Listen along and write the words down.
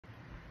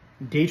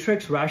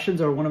Datrex rations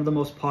are one of the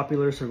most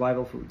popular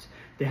survival foods.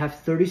 They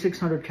have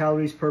 3,600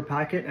 calories per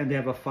packet and they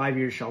have a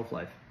 5-year shelf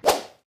life.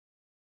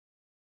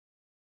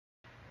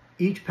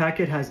 Each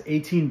packet has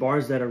 18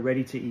 bars that are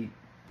ready to eat.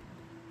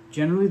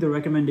 Generally, the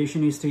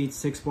recommendation is to eat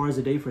 6 bars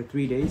a day for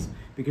 3 days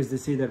because they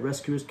say that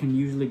rescuers can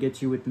usually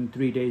get you within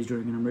 3 days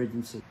during an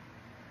emergency.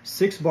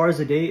 6 bars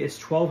a day is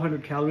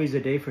 1,200 calories a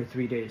day for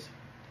 3 days.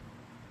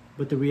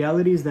 But the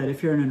reality is that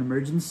if you're in an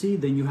emergency,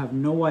 then you have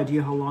no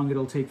idea how long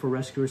it'll take for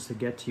rescuers to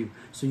get to you.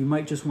 So you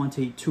might just want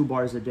to eat 2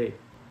 bars a day.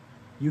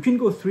 You can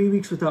go 3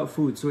 weeks without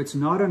food, so it's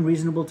not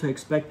unreasonable to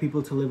expect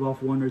people to live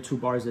off 1 or 2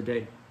 bars a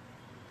day.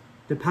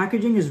 The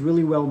packaging is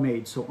really well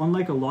made, so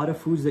unlike a lot of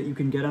foods that you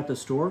can get at the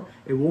store,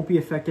 it won't be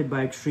affected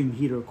by extreme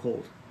heat or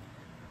cold.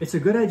 It's a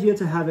good idea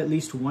to have at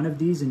least one of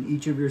these in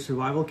each of your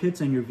survival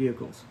kits and your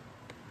vehicles.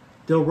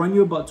 They'll run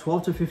you about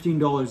 $12 to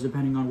 $15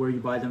 depending on where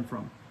you buy them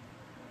from.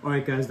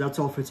 Alright guys, that's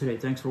all for today.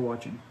 Thanks for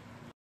watching.